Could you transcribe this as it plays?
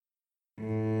Let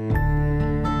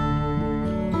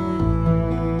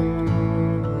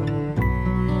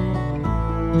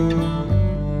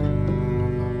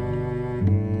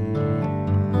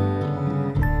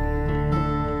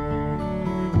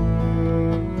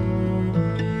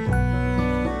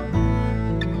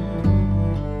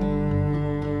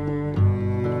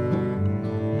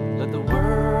the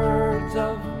words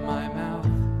of my mouth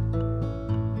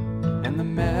and the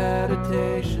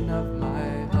meditation of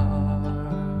my heart,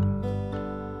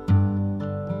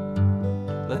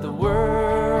 let the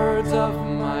words of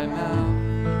my mouth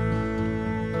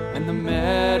and the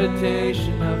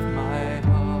meditation of my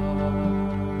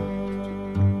heart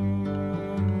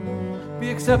be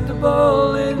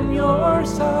acceptable in your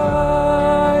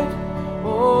sight,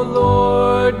 O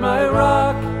Lord, my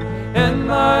rock and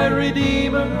my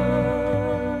Redeemer.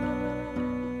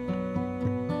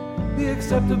 Be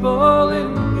acceptable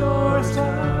in your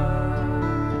sight.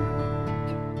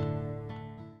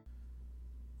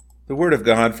 The Word of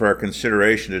God for our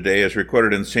consideration today is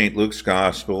recorded in St. Luke's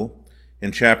Gospel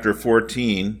in chapter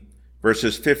 14,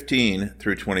 verses 15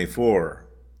 through 24.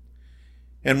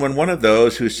 And when one of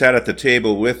those who sat at the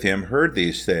table with him heard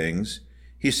these things,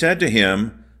 he said to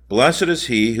him, "Blessed is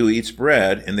he who eats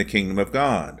bread in the kingdom of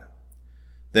God."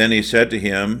 Then he said to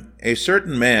him, "A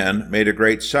certain man made a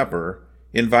great supper,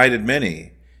 invited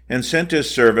many, and sent his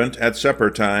servant at supper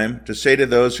time to say to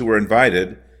those who were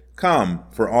invited, 'Come,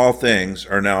 for all things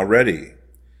are now ready.'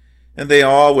 And they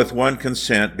all with one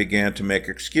consent began to make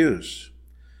excuse.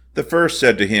 The first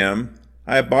said to him,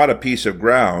 'I have bought a piece of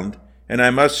ground, and I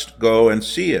must go and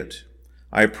see it.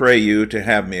 I pray you to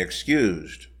have me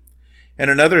excused.'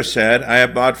 And another said, 'I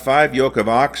have bought 5 yoke of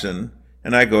oxen,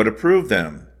 and I go to prove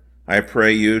them. I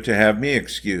pray you to have me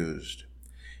excused.'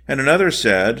 And another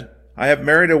said, 'I have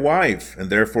married a wife, and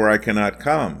therefore I cannot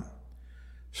come.'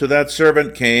 So that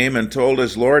servant came and told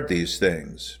his lord these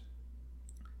things.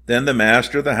 Then the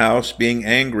master of the house, being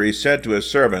angry, said to his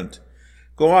servant,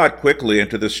 'Go out quickly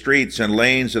into the streets and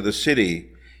lanes of the city,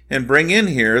 and bring in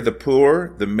here the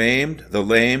poor, the maimed, the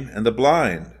lame, and the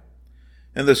blind.'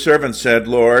 And the servant said,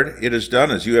 'Lord, it is done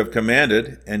as you have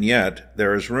commanded, and yet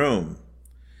there is room.'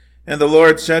 And the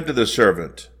Lord said to the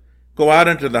servant, 'Go out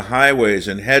into the highways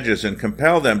and hedges and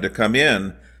compel them to come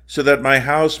in, so that my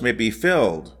house may be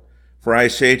filled. For I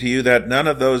say to you that none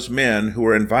of those men who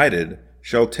are invited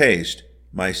shall taste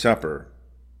my supper.'"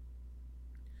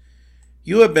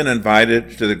 You have been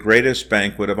invited to the greatest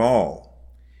banquet of all.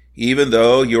 Even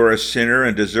though you are a sinner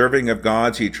and deserving of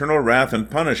God's eternal wrath and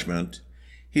punishment,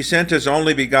 he sent his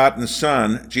only begotten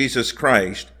Son, Jesus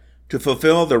Christ, to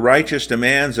fulfill the righteous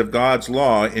demands of God's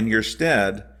law in your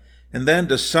stead, and then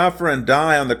to suffer and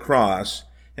die on the cross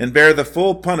and bear the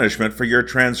full punishment for your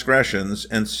transgressions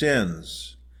and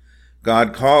sins.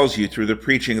 God calls you through the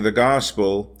preaching of the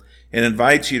gospel and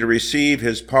invites you to receive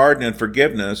his pardon and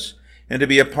forgiveness and to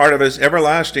be a part of his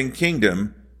everlasting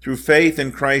kingdom through faith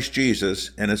in Christ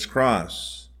Jesus and his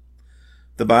cross.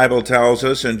 The Bible tells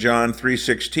us in John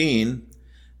 3:16,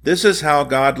 "This is how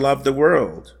God loved the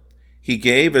world. He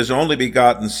gave his only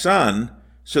begotten Son,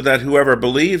 so that whoever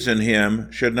believes in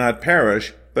him should not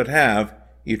perish, but have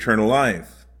eternal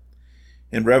life."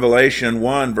 In Revelation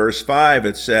 1, verse 5,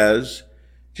 it says,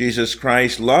 "Jesus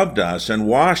Christ loved us and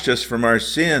washed us from our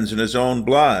sins in his own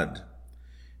blood."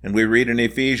 And we read in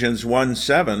Ephesians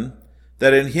 1:7,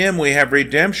 that in him we have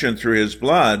redemption through his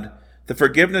blood, the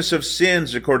forgiveness of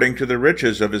sins according to the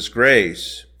riches of his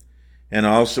grace. And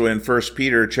also in 1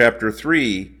 Peter chapter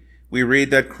 3, we read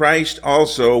that Christ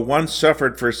also once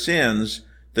suffered for sins,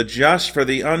 the just for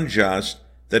the unjust,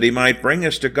 that he might bring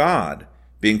us to God,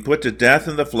 being put to death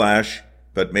in the flesh,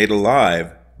 but made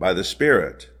alive by the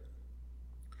Spirit.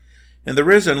 And the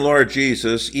risen Lord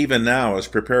Jesus even now is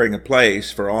preparing a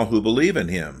place for all who believe in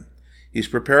him. He's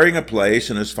preparing a place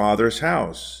in his Father's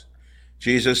house.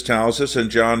 Jesus tells us in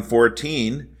John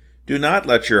 14, "Do not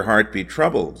let your heart be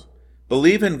troubled.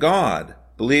 Believe in God.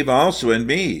 Believe also in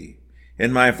me.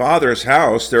 In my Father's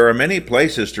house there are many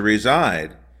places to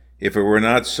reside. If it were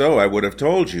not so, I would have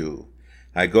told you.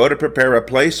 I go to prepare a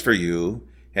place for you,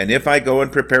 and if I go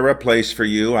and prepare a place for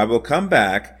you, I will come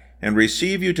back and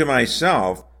receive you to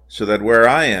myself, so that where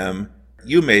I am,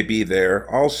 you may be there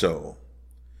also."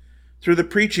 Through the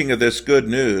preaching of this good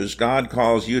news, God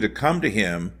calls you to come to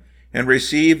him and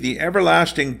receive the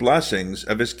everlasting blessings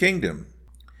of his kingdom.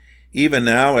 Even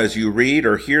now, as you read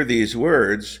or hear these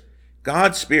words,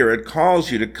 God's Spirit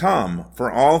calls you to come,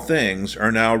 for all things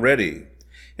are now ready,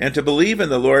 and to believe in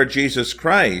the Lord Jesus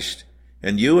Christ,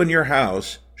 and you and your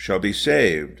house shall be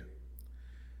saved.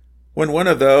 When one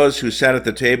of those who sat at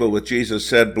the table with Jesus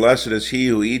said, "Blessed is he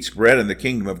who eats bread in the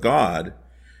kingdom of God,"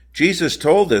 Jesus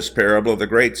told this parable of the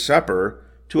Great Supper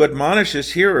to admonish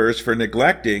his hearers for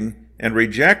neglecting and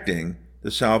rejecting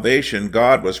the salvation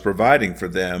God was providing for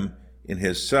them in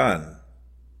his Son.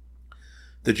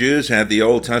 The Jews had the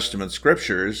Old Testament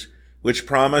scriptures, which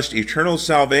promised eternal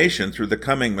salvation through the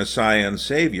coming Messiah and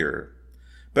Savior.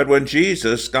 But when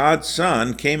Jesus, God's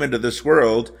Son, came into this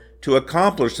world to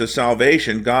accomplish the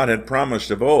salvation God had promised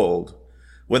of old,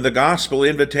 when the gospel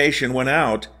invitation went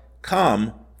out,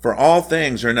 "Come, for all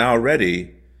things are now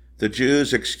ready," the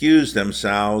Jews excused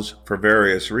themselves for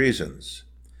various reasons.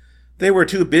 They were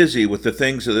too busy with the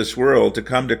things of this world to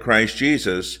come to Christ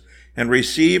Jesus and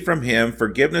receive from him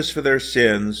forgiveness for their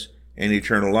sins and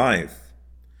eternal life.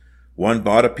 One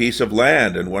bought a piece of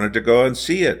land and wanted to go and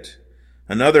see it.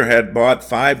 Another had bought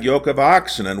 5 yoke of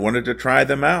oxen and wanted to try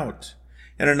them out.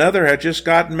 And another had just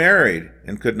gotten married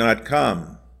and could not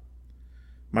come.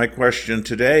 My question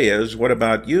today is, what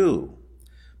about you?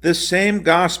 This same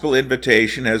gospel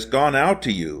invitation has gone out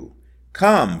to you.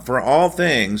 Come, for all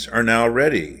things are now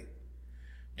ready.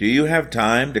 Do you have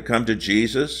time to come to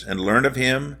Jesus and learn of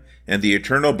him and the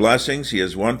eternal blessings he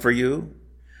has won for you?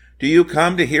 Do you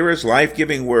come to hear his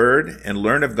life-giving word and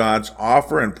learn of God's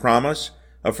offer and promise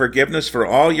of forgiveness for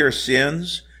all your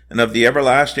sins and of the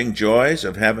everlasting joys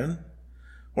of heaven?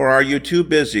 Or are you too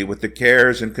busy with the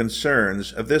cares and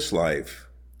concerns of this life?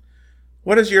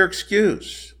 What is your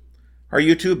excuse? Are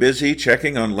you too busy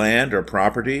checking on land or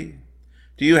property?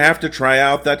 Do you have to try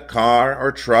out that car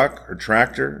or truck or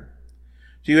tractor?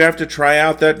 Do you have to try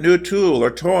out that new tool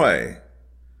or toy?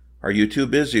 Are you too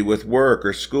busy with work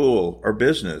or school or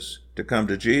business to come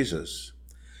to Jesus?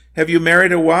 Have you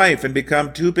married a wife and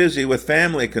become too busy with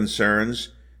family concerns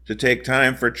to take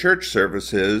time for church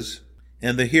services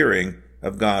and the hearing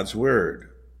of God's word?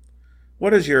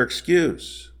 What is your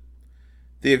excuse?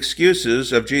 The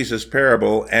excuses of Jesus'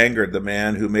 parable angered the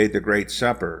man who made the great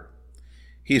supper.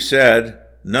 He said,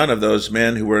 "None of those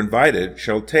men who were invited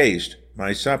shall taste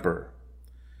my supper."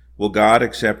 Will God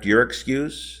accept your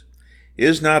excuse?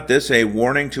 Is not this a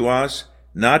warning to us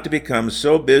not to become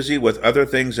so busy with other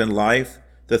things in life,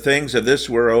 the things of this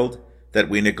world, that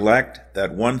we neglect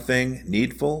that one thing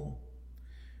needful?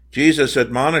 Jesus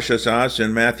admonishes us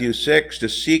in Matthew 6 to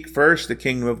seek first the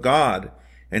kingdom of God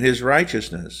and his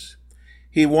righteousness.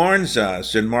 He warns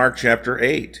us in Mark chapter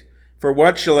 8, "For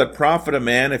what shall it profit a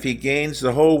man if he gains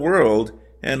the whole world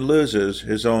and loses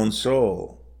his own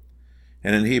soul?"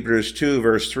 And in Hebrews 2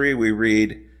 verse 3 we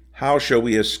read, "How shall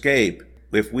we escape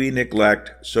if we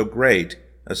neglect so great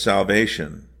a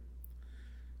salvation?"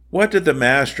 What did the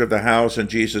master of the house in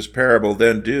Jesus' parable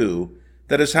then do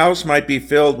that his house might be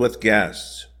filled with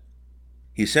guests?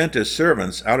 He sent his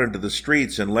servants out into the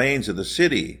streets and lanes of the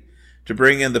city to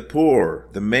bring in the poor,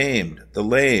 the maimed, the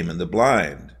lame, and the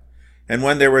blind. And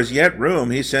when there was yet room,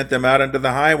 he sent them out into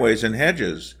the highways and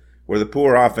hedges, where the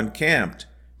poor often camped,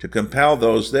 to compel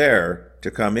those there to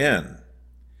come in.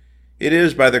 It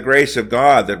is by the grace of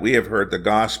God that we have heard the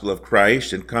gospel of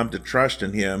Christ and come to trust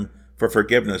in him for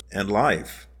forgiveness and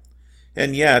life.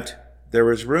 And yet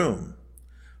there is room.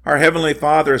 Our Heavenly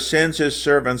Father sends his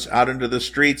servants out into the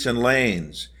streets and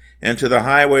lanes and to the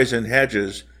highways and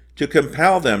hedges to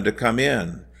compel them to come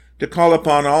in, to call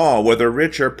upon all, whether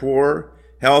rich or poor,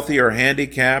 healthy or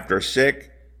handicapped or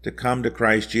sick, to come to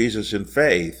Christ Jesus in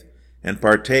faith and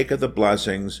partake of the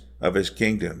blessings of his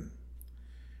kingdom.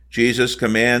 Jesus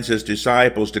commands his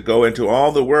disciples to go into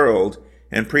all the world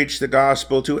and preach the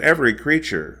gospel to every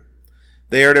creature.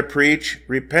 They are to preach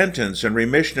repentance and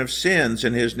remission of sins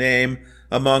in his name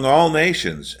among all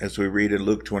nations, as we read in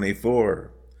Luke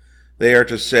 24. They are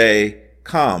to say,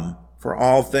 "Come, for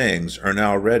all things are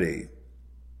now ready."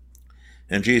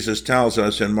 And Jesus tells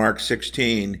us in Mark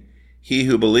 16, "He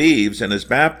who believes and is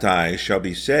baptized shall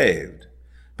be saved,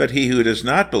 but he who does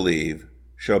not believe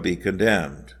shall be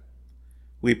condemned."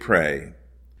 We pray.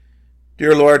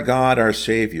 Dear Lord God, our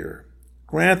Savior,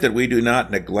 grant that we do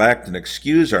not neglect and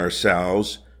excuse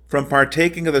ourselves from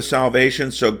partaking of the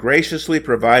salvation so graciously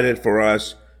provided for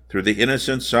us through the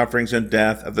innocent sufferings and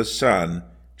death of the Son,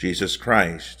 Jesus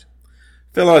Christ.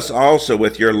 Fill us also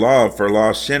with your love for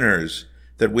lost sinners,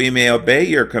 that we may obey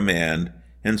your command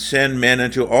and send men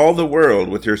into all the world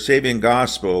with your saving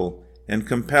gospel and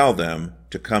compel them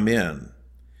to come in.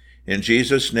 In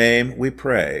Jesus' name we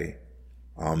pray.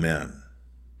 Amen.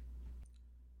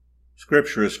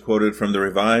 Scripture is quoted from the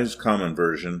Revised Common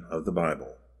Version of the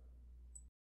Bible.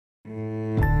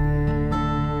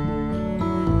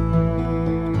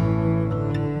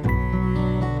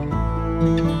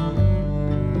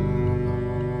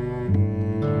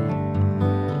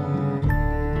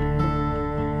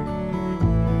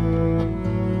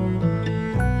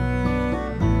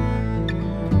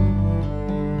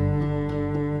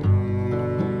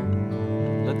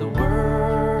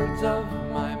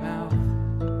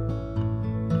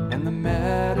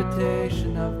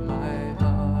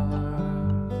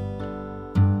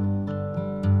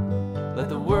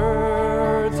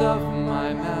 of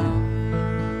my mouth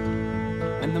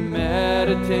and the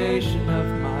meditation of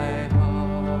my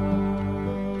heart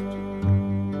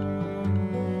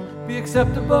be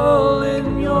acceptable in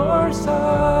your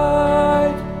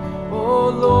sight, O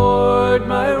Lord,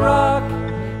 my rock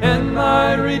and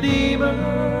my redeemer.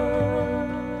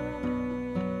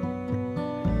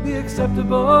 Be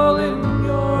acceptable in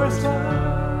your sight.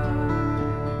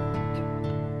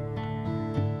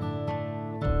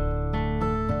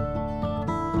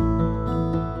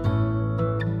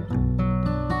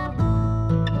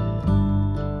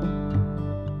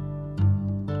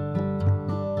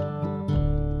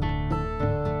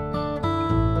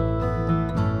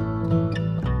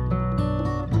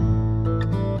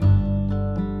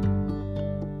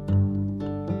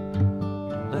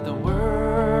 Let the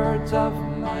words of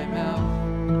my mouth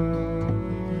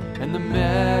and the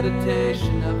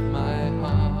meditation of my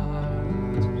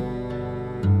heart,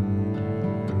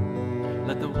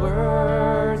 let the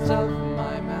words of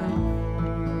my mouth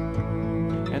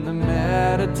and the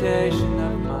meditation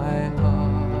of my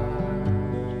heart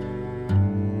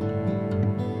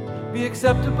be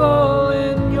acceptable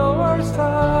in your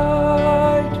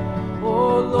sight,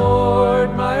 O Lord,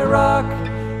 my rock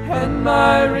and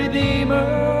my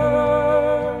redeemer.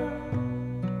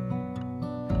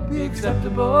 Be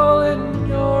acceptable in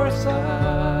your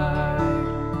sight.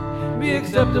 Be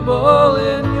acceptable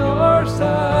in your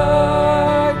sight.